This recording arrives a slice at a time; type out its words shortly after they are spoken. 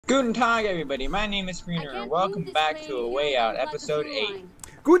Guten Tag, everybody. My name is Spooneru, and welcome back to A Way Out, episode 8.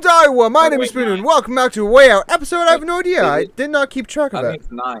 Guten Tag, my name is Spooneru, and welcome back to A Way Out, episode I have no idea. I did not keep track of it. I think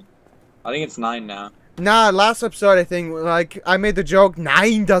it's 9. I think it's 9 now. Nah, last episode, I think, like, I made the joke,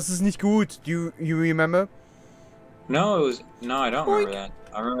 Nein, das ist nicht gut. Do you remember? No, it was... No, I don't remember that.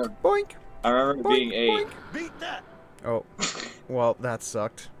 I remember... Boink. I remember it being 8. Boink. Beat that. Oh. Well, that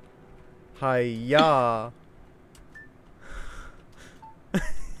sucked. Hi-ya.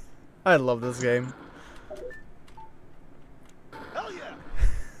 I love this game. Hell yeah.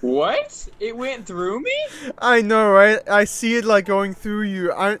 What? It went through me? I know, right? I see it like going through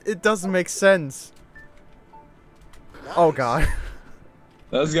you. It doesn't make sense. Nice. Oh god.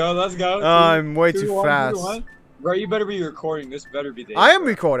 Let's go, let's go. I'm way too fast. Bro, you better be recording. This better be the... I am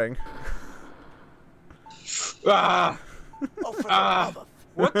recording. Ah! Ah!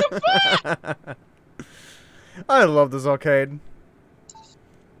 What the fuck? I love this arcade.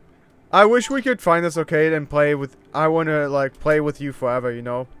 I wish we could find this arcade and play with... I want to, like, play with you forever, you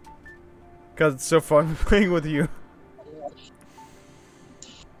know? Because it's so fun playing with you.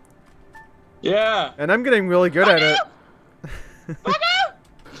 Yeah. And I'm getting really good at it.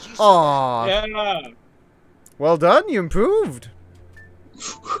 Aww. Yeah. Well done, you improved.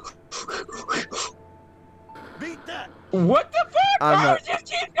 Beat that. What the fuck? Bro, it just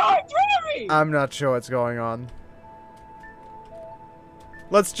keeps going through me. I'm not sure what's going on.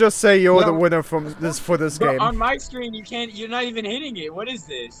 Let's just say you're the winner from this game. On my screen, you can't. You're not even hitting it. What is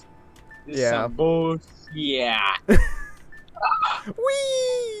this? This is yeah. some bullshit. Yeah.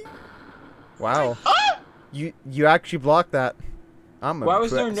 Whee! Wow. You actually blocked that. I'm Why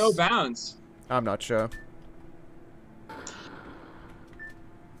was there no bounce? I'm not sure.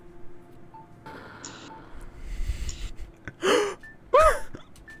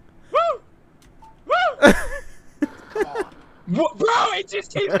 What, bro, it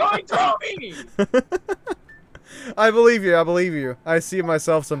just keeps going through me! I believe you, I believe you. I see it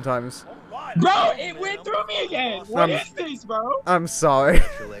myself sometimes. Bro, it went through me again! What is this, bro? I'm sorry.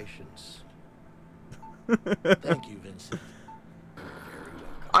 Congratulations. Thank you, Vincent.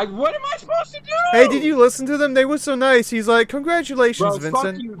 What am I supposed to do? Hey, did you listen to them? They were so nice. He's like, congratulations, bro,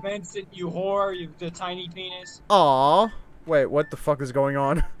 Vincent. Fuck you, Vincent, you whore, you the tiny penis. Aww. Wait, what the fuck is going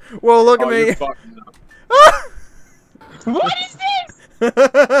on? Whoa, look at me. You're fucking up. What is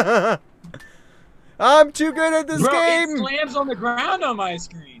this? I'm too good at this game. It slams on the ground on my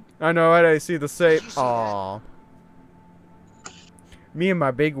screen. I know, right? I see the same. Aww. Me and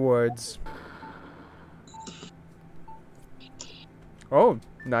my big words. Oh,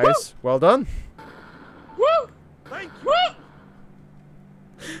 nice. Woo! Well done. Woo! Thank you.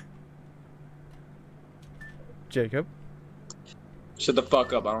 Woo! Jacob. Shut the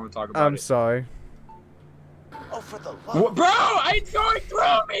fuck up. I don't want to talk about it. I'm sorry. Oh, for the love. Bro, it's going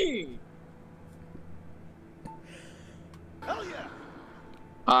through me! Hell yeah.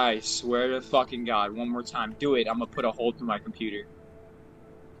 I swear to fucking God, one more time. Do it. I'm gonna put a hold to my computer.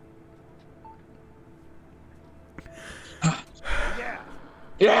 Yeah.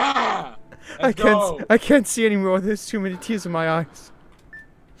 Yeah! Let's go. I can't see anymore. There's too many tears in my eyes.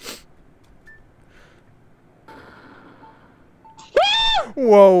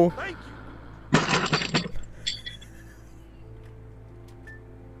 Whoa. Thank you.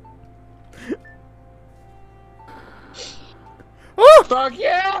 Oh! Fuck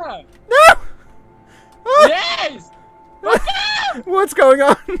yeah! No! Oh! Yes! What's going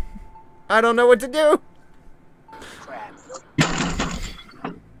on? I don't know what to do. Crap.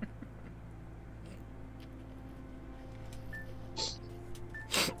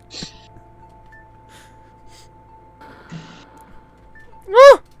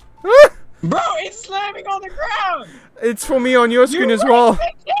 Bro, it's slamming on the ground! It's for me on your screen as well.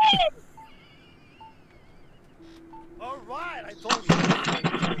 Alright, I told you.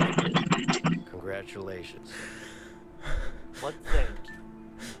 Congratulations. What thank you.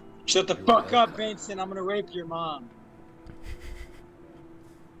 Shut the fuck up, Vincent. I'm gonna rape your mom.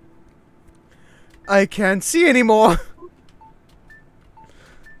 I can't see anymore.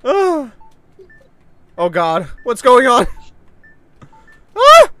 Oh. Oh god, what's going on?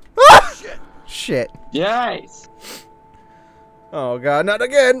 Ah! Ah! Shit. Shit. Yes! Oh god, not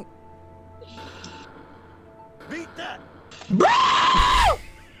again. Beat that. Bro!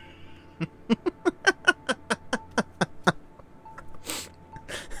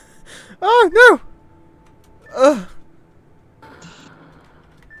 Oh no!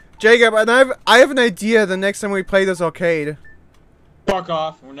 Jacob, and I have an idea the next time we play this arcade. Fuck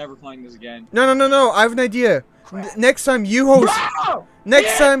off. We're never playing this again. No, I have an idea. Next time you host. Bro!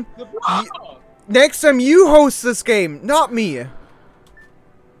 Next time. Next time you host this game, not me.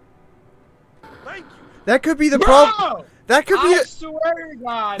 Thank you. That could be the problem. Bro! That could be. I swear to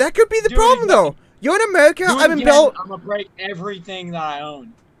God. That could be the Do it problem, again. though. You're in America. Do it I'm in again, Bel. I'm gonna break everything that I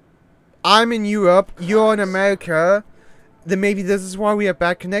own. I'm in Europe. You're in America. Then maybe this is why we have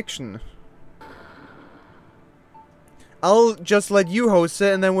bad connection. I'll just let you host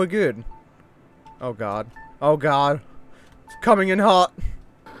it, and then we're good. Oh God. Oh God. It's coming in hot.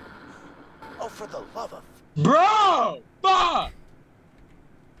 Oh, for the love of... Bro! Fuck!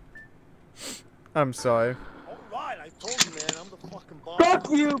 I'm sorry. Alright, I told you, man. I'm the fucking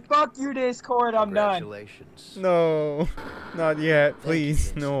boss. Fuck you, Discord, I'm done. Congratulations. No. Not yet.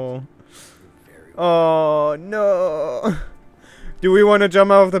 Please. No. You're very Oh, no. Do we want to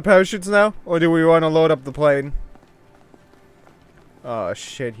jump out of the parachutes now? Or do we want to load up the plane? Oh,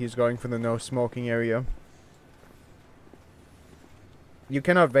 shit. He's going for the no smoking area. You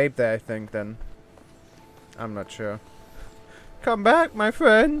cannot vape there, I think, then. I'm not sure. Come back, my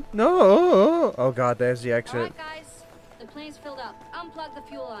friend. No. Oh, God. There's the exit. Alright, guys. The plane's filled up. Unplug the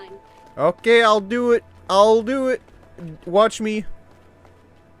fuel line. Okay, I'll do it. I'll do it. Watch me.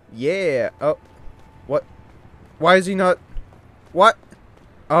 Yeah. Oh. What? Why is he not? What?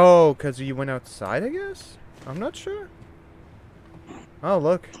 Oh, because he went outside, I guess? I'm not sure. Oh,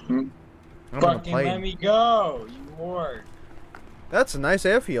 look. I'm on a Fucking let plane. me go, you whore. That's a nice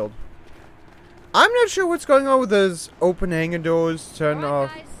airfield. I'm not sure what's going on with those open hangar doors turned Alright,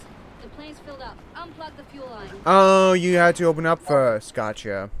 off. guys. The plane's filled up. Unplug the fuel line. Oh, you had to open up first.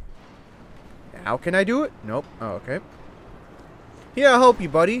 Gotcha. How can I do it? Nope. Oh, okay. Here, I'll help you,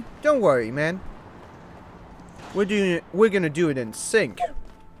 buddy. Don't worry, man. We're doing it. We're gonna do it in sync.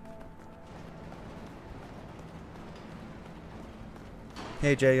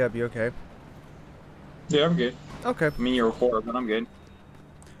 Hey, Jacob, you okay? Yeah, I'm good. Okay. I mean, you're a whore, but I'm good.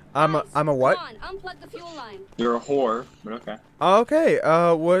 I'm a Guys, what? Come on, unplug the fuel line. You're a whore, but okay. Okay.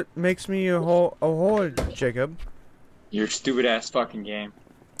 What makes me a whore, Jacob? Your stupid ass fucking game.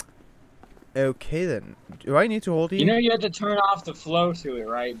 Okay then. Do I need to hold you? You know you have to turn off the flow to it,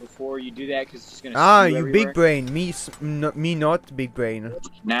 right? Before you do that, because it's gonna Ah, spew you everywhere. big brain. Me not big brain.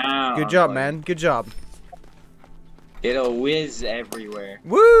 Now. Good job, man. Good job. It'll whiz everywhere.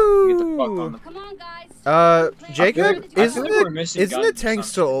 Woo! Get the fuck on the. Come on, guys. Jacob, I feel isn't like we're missing isn't guns the or tank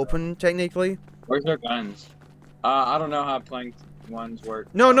something. still open technically? Where's our guns? I don't know how plank ones work.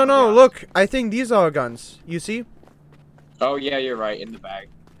 No, no, no. Yeah. Look, I think these are guns. You see? Oh yeah, you're right. In the bag.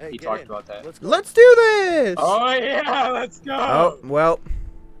 Hey, He get talked in. about that. Let's go. Let's do this. Oh yeah, let's go. Oh, well.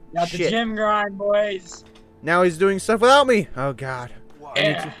 Got the shit. gym grind, boys. Now he's doing stuff without me. Oh God. Wow.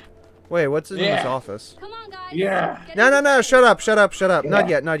 Yeah. Wait, what's in his Yeah. office? Come on, guys. Yeah. Get No, in no, the no. plane. Shut up. Shut up. Shut up. Not Yeah.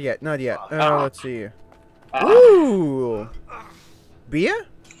 yet. Not yet. Not yet. Let's see. Ah. Ooh. Beer?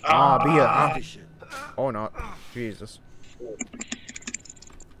 Ah, beer. Ah. This shit. Oh, not. Jesus.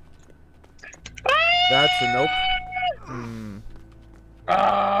 That's a nope. Hmm.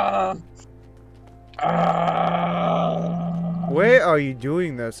 Ah. Ah. Where are you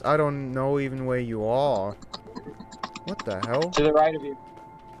doing this? I don't know even where you are. What the hell? To the right of you.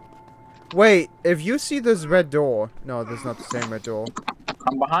 Wait, if you see this red door... No, there's not the same red door.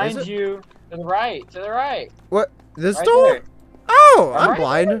 I'm behind Is it? you. To the right. To the right. What? This Right door? there. Oh, I'm I'm right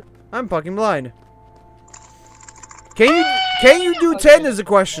blind. I'm fucking blind. Can you do 10 is a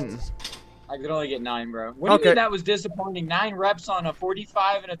question. I could only get 9, bro. What do you Okay. mean that was disappointing? 9 reps on a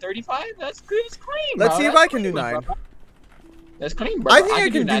 45 and a 35? That's good. It's clean, Let's bro. see if That's I can do clean, 9. bro. That's clean, bro. I think I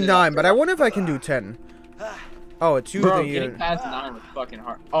can do and 9, up, but I wonder if I can do 10. Oh, it's you. Bro, the, getting past 9 was fucking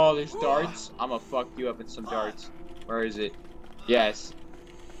hard. Oh, there's darts. I'ma fuck you up in some darts. Where is it? Yes.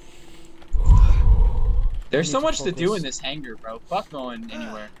 There's so need to much to do focus. in this hangar, bro. Fuck going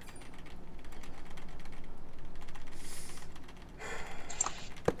anywhere.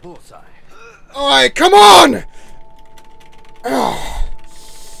 Bullseye. Alright, come on!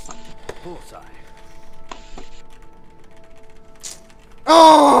 Bullseye.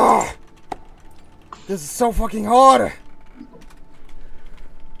 Oh! This is so fucking hard.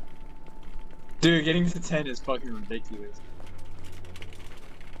 Dude, getting to 10 is fucking ridiculous.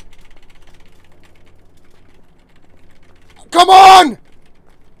 Come on!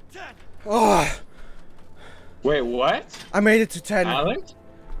 Oh, Wait, what? I made it to 10. Alex?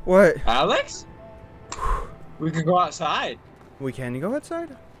 What? Alex? We could go outside. We can go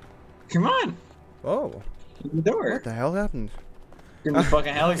outside? Come on. Oh, The door. what the hell happened? Give me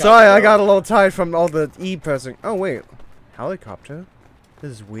fucking helicopter. Sorry, I bro. got a little tired from all the E pressing. Oh, wait. Helicopter?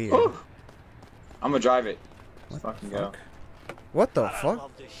 This is weird. Whew. I'm gonna drive it. What Fucking the go. fuck? What the I fuck?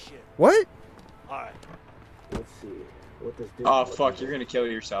 love this shit. What? Alright. Let's see. What does this Oh fuck, you're gonna kill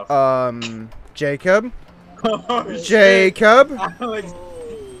yourself. Jacob? Oh, shit. Jacob? Alex,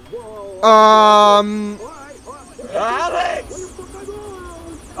 Whoa, Alex!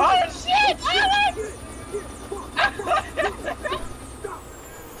 Oh shit! Alex!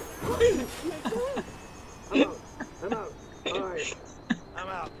 I'm out. Alright. I'm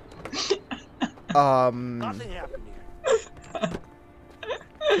out. Nothing happened here.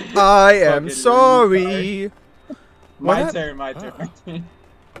 I am Fucking sorry. My What? turn, my turn.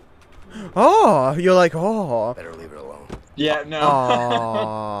 Oh, you're like, oh. Better leave it alone. Yeah, no.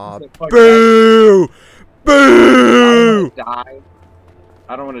 Aw. Fuck Boo! Boo! Die.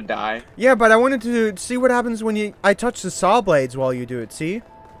 I don't want to die. Yeah, but I wanted to see what happens when I touch the saw blades while you do it, see?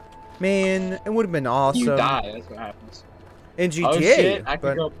 Man, it would have been awesome. You die, that's what happens. In GTA, Oh shit, I but...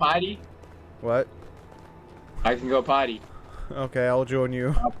 can go potty. What? I can go potty. Okay, I'll join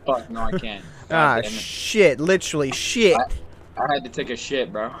you. Oh fuck, no I can't. Ah, God damn it. shit. Literally, shit. I had to take a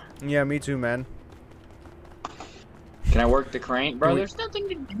shit, bro. Yeah, me too, man. Can I work the crane? Bro, Do we- there's nothing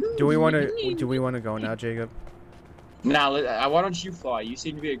to do. Do we want to go now, Jacob? Nah, why don't you fly? You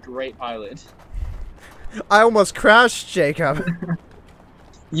seem to be a great pilot. I almost crashed, Jacob.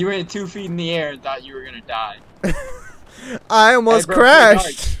 You went 2 feet in the air and thought you were gonna die. I almost Hey, bro,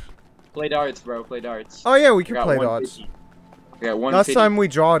 crashed. Play darts, bro. Play darts. Oh yeah, we I can got play 150. dots. I got 150. Last time we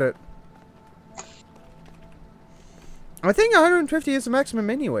drawed it. I think 150 is the maximum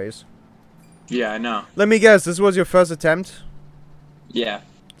anyways. Yeah, I know. Let me guess, this was your first attempt? Yeah.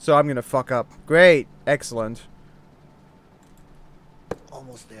 So I'm gonna fuck up. Great. Excellent.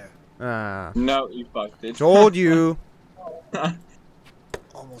 Almost there. Ah. No, you fucked it. Told you.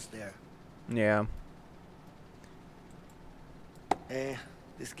 Almost there. Yeah.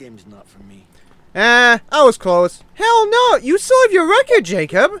 This game's not for me. I was close. Hell no! You still have your record,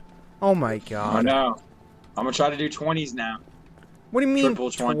 Jacob! Oh my I god. know. I'm gonna try to do 20s now. What do you mean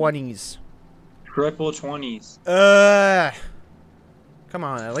Triple 20. 20s? Triple 20s. Come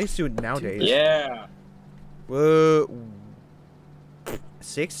on, at least do it nowadays. Yeah. Whoa.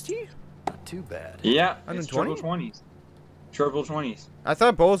 60? Not too bad. Yeah. It's 120? triple 20s. Triple 20s. I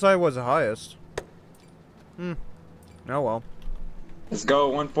thought Bullseye was the highest. Oh well. Let's go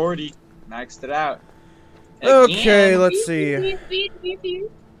 140. Maxed it out. Okay, Again. let's see. I'm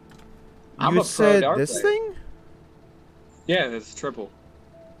You a pro said dart this player. thing? Yeah, that's triple.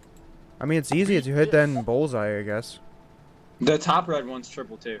 I mean, it's easier to hit than Bullseye, I guess. The top red one's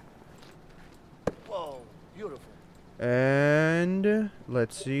triple too. Whoa, beautiful. And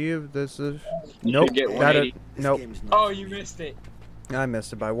let's see if this is. You Nope. should get That 180. This nope. game's not Oh, for you me. missed it. I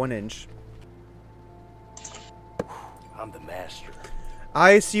missed it by 1 inch. I'm the master.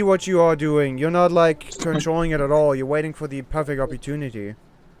 I see what you are doing. You're not like controlling it at all. You're waiting for the perfect opportunity.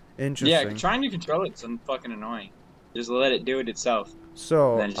 Interesting. Yeah, trying to control it's fucking annoying. Just let it do it itself.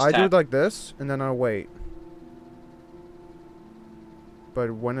 So then just I do tap. it like this, and then I wait.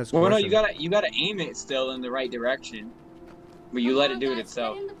 But when it's Well, no, closer- you gotta aim it still in the right direction. But you let it do it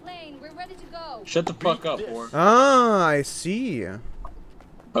itself. Get in the plane. We're ready to go. Shut the fuck up, this. whore. Ah, I see.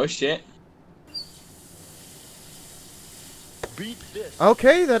 Oh shit. Beat this.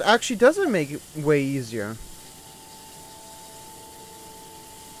 Okay, that actually doesn't make it way easier.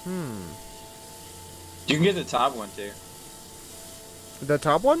 You can get the top one too. The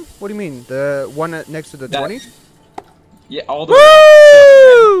top one? What do you mean? The one next to the That- 20? Yeah, all the way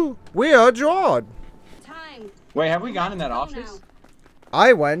up. Woo! We are drawn. Time. Wait, have we gone in that Go office? now.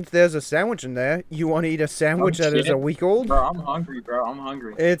 I went. There's a sandwich in there. You want to eat a sandwich Oh, that is shit. a week old? Bro, I'm hungry, bro. I'm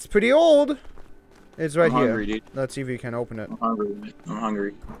hungry. It's pretty old. It's right I'm here. hungry, dude. Let's see if you can open it. I'm hungry. I'm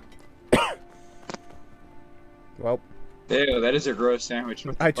hungry. Well, Ew, that is a gross sandwich.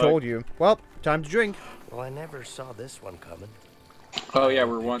 What the I fuck? told you. Well, time to drink. Well, I never saw this one coming. Oh yeah,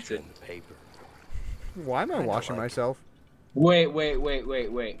 we're Picture wanted. in the paper. Why am I Kinda washing like- myself? Wait.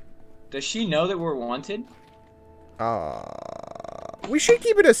 Does she know that we're wanted? We should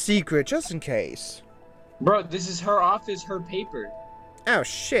keep it a secret just in case. Bro, this is her office, her paper. Oh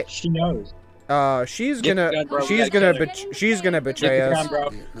shit. She knows. She's Get the gonna gun, bro. We she's gotta gonna kill her. she's gonna betray Get the us. gun, bro.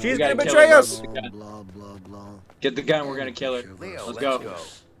 She's We gonna gotta kill betray her, bro. us. Get the gun. Blah, blah, blah. Get the gun, we're gonna kill her. Leo, Let's go.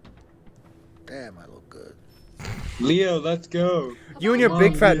 Damn, I look good. Leo, let's go. You and your Come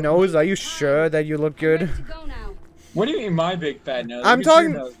big on, fat Leo. nose, are you sure that you look We're good? ready to go now. What do you mean my big fat nose? I'm Look at your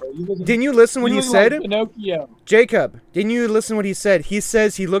talking- nose, bro. You look- Didn't you listen when you he look like said? Pinocchio. Jacob, didn't you listen what he said? He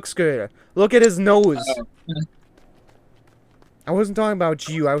says he looks good. Look at his nose. Oh. I wasn't talking about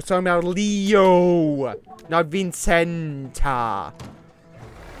you. I was talking about Leo, not Vincenta.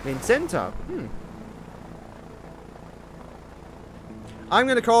 Vincenta. I'm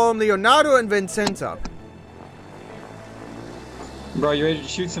gonna call him Leonardo and Vincenta. Bro, you ready to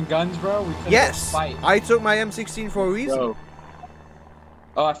shoot some guns, bro? We finna Yes, Fight. I took my M16 for a reason. Bro.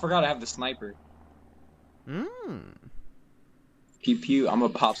 Oh, I forgot I have the sniper. Mmm. Pew pew. I'm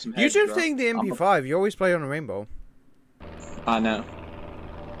gonna pop some You heads. should bro. take the MP5. You always play on a rainbow. I know.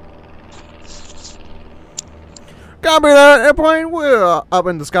 Copy that, airplane. We're up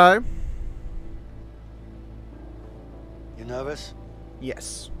in the sky. You nervous?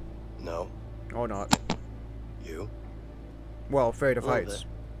 Yes. No. Or not. You? Well, afraid of A little heights. bit.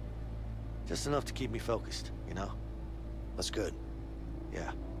 Just enough to keep me focused, you know? That's good.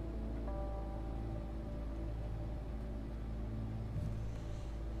 Yeah.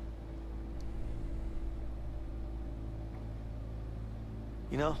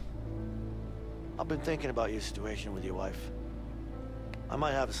 You know, I've been thinking about your situation with your wife. I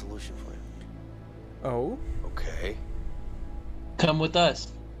might have a solution for you. Oh? Okay. Come with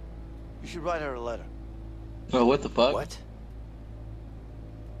us. You should write her a letter. Oh, what the fuck? What?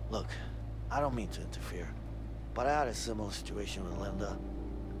 Look, I don't mean to interfere, but I had a similar situation with Linda,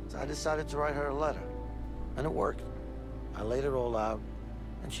 so I decided to write her a letter, and it worked. I laid it all out,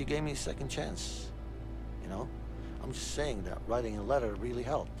 and she gave me a second chance. You know? I'm just saying that writing a letter really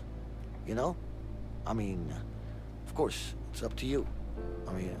helped. You know? I mean, of course, it's up to you.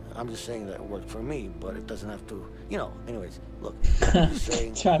 I mean, I'm just saying that it worked for me, but it doesn't have to, you know. Anyways, look, I'm just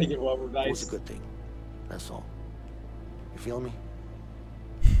saying Trying to get one more it was nice. a good thing. That's all. You feel me?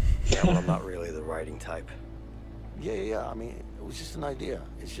 Yeah, well, I'm not really the writing type. Yeah. I mean, it was just an idea.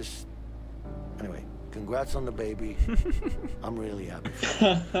 It's just... Anyway, congrats on the baby. I'm really happy for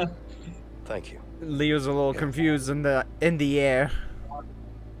you. Thank you. Leo's a little confused in the air.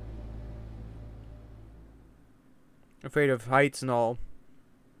 Afraid of heights and all.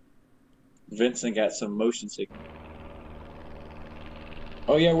 Vincent got some motion sickness.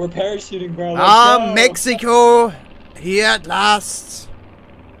 Oh yeah, we're parachuting, bro. Let's go. Mexico! Here at last!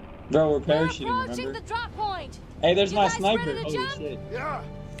 Bro, we're We're parachuting, approaching remember? the drop point. Hey, there's You my guys sniper. ready to Holy jump? shit. Yeah.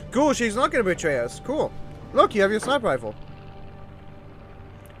 Cool, she's not gonna betray us. Cool. Look, you have your sniper rifle.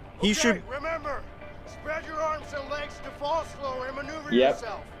 He should... Remember, spread your arms and legs to fall slower and maneuver Yep.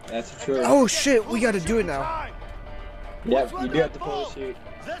 yourself. That's true. Oh shit, we gotta do it now. Yep, you do have to pull the shoot.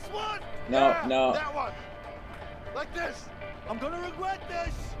 This one? No, Yeah, no. That one. Like this. I'm gonna regret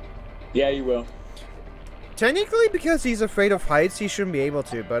this. Yeah, you will. Technically, because he's afraid of heights, he shouldn't be able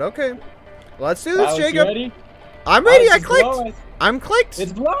to, but okay. Let's do this, Alex, you Jacob. ready? I'm ready, Alex, I it's clicked! blowing. I'm clicked!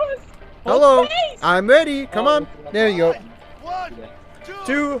 It's blowing. Hello! Hold space. I'm ready! Come Oh, on! There you go. 1, 2,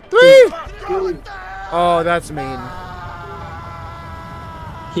 2, 3! Dude, Oh, that's mean.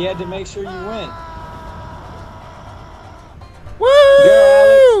 he had to make sure you went.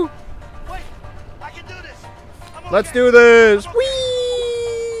 Woo! Wait, I can do this. I'm Let's okay. do this!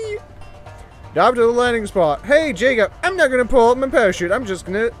 Whee! Dive to the landing spot. Hey, Jacob, I'm not gonna pull up my parachute. I'm just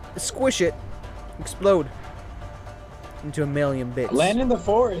gonna squish it. Explode. Into a million bits. Land in the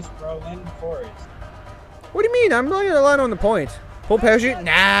forest, bro. Land in the forest. What do you mean? I'm not gonna land on the point. Pull parachute?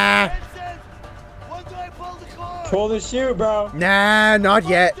 Nah. Vincent, when do I pull the cord? Pull the chute, bro. Nah, not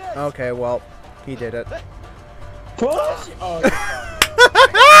yet. Okay, well, he did it. Pull the chute. Oh, you're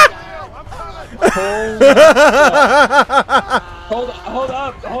fucked. Hold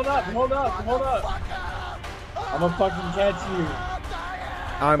up. I'm gonna fucking catch you.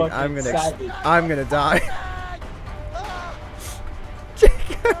 I'm Fucking gonna savage. I'm gonna die.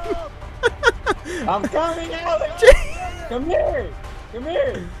 I'm coming, Alex. Come here.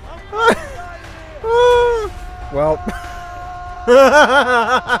 Well.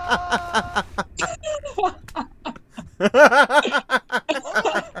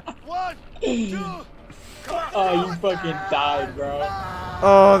 1, 2, Oh, you fucking died, bro.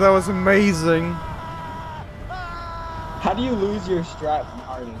 Oh, that was amazing. How do you lose your strap and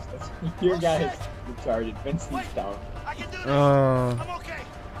harness? Your guy is retarded. Vincent's down. I can do this. Oh. I'm okay.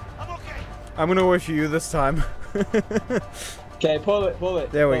 I'm gonna wait for you this time. Okay, pull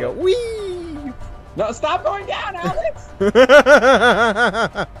it. There we go. Pull it. Whee! No, stop going down, Alex.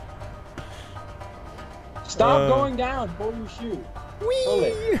 Stop going down. Pull your shoe. Pull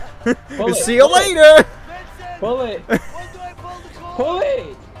it. Pull it. See you Pull it. later. Vincent, Pull it. when do I pull the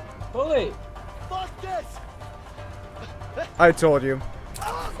cord? Pull it. Fuck this. I told you.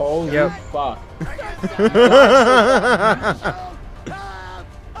 Holy Yep. fuck.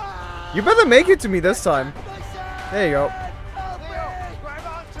 You better make it to me this time. There you go. Help me. Grab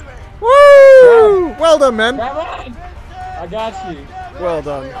onto me. Woo! Well done, man. Grab on. I got you. Well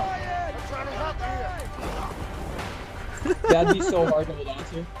done. I'm trying to help you. That'd be so hard to hold on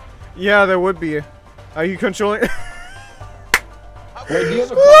to. Yeah, there would be. Are you controlling? Wait, do you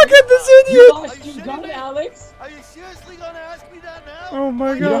have a Look gun? at this You idiot! lost your gun, Alex. Are you seriously gonna ask me that now? Oh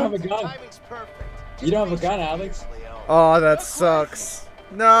my You don't have god. a gun. Timing's perfect. You don't have a gun, Alex. Oh, that sucks.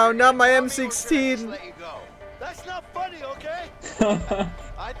 No, not my Tell me or just M16. let you go. That's not funny, okay?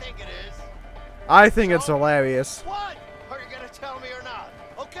 I think it is. I think it's hilarious. What? Are you gonna tell me or not?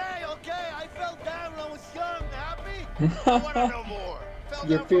 Okay, I fell down when I was young. Happy? I wanna know more. Fell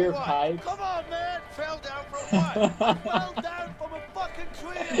Your down fear from of what? heights? Come on, man. Fell down from what? I fell down from a fucking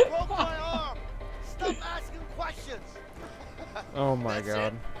tree and broke my arm. Stop asking questions. Oh my That's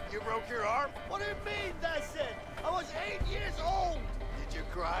god. it? You broke your arm? What do you mean that's it? I was 8 years old. Did you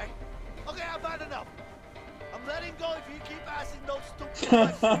cry? Okay, I've had enough. I'm letting go if you keep asking those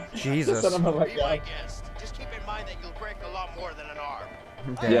stupid questions. Jesus. Son of a Be my guy. guest. Just keep in mind that you'll break a lot more than an arm.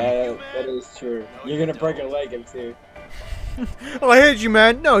 Damn. Yeah, that is true. No, You're you gonna break a don't. leg or two. Oh, I hate you,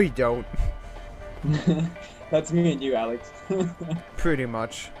 man. No, you don't. That's me and you, Alex. Pretty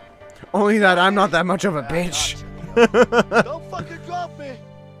much. Only that I'm not that much of a bitch. Don't fucking drop me.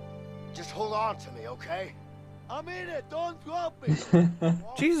 Just hold on to me, okay? I'm in it. Don't drop me.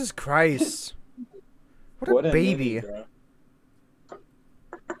 Jesus Christ. What a baby. Mini, bro.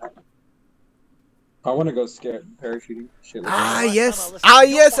 I want to go scare parachuting. Shit like Ah, that. yes. Ah,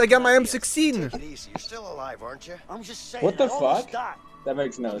 yes. I got my M16. Take it easy. You're still alive, aren't you? I'm just saying. What the I almost fuck? died. That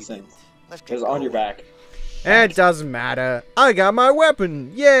makes no You sense. didn't. Let's It get was on your going. back. It doesn't matter. I got my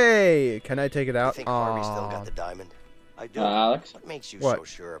weapon. Yay. Can I take it You out? think Harvey still Aw. got the diamond? I do. Alex? What makes you What? so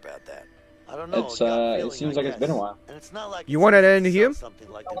sure about that? I don't know. It's a gut it feeling, seems I like it's been a guess. while. And it's not like You it's want it easy into to here? sell something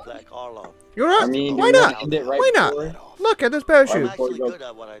like the Black Harlow. You're I not. mean, Why do you not? want to end it right Why not? before, Look at this I'm parachute. before we actually go- good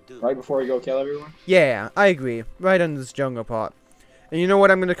at what I do. right before we go kill everyone? Yeah, I agree. Right on this jungle part. And you know what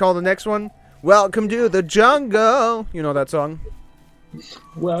I'm going to call the next one? Welcome to the jungle. You know that song?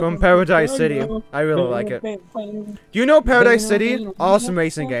 From Paradise City. I really like it. Do you know Paradise City? Awesome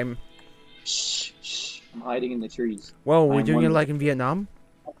racing game. Shh, shh. I'm hiding in the trees. Whoa, we're I'm doing it one- like in Vietnam?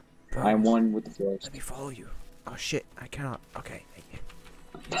 I'm one with the forest. Let me follow you. Oh shit, I cannot. Okay.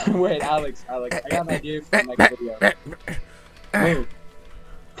 Wait, Alex, I got an idea for the next video. Move.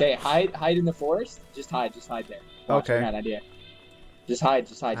 Okay, hide in the forest. Just hide there. Watch, Okay. I got an idea. Just hide.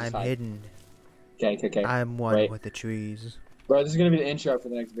 I'm hidden. Okay. I'm one Wait. with the trees. Bro, this is gonna be the intro for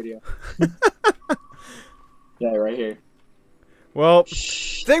the next video. Yeah, right here. Well,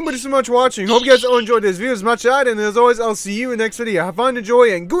 thank you so much for watching. Hope you guys all enjoyed this video as much as I did. And as always, I'll see you in the next video. Have fun,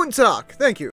 enjoy, and guten Tag. Thank you.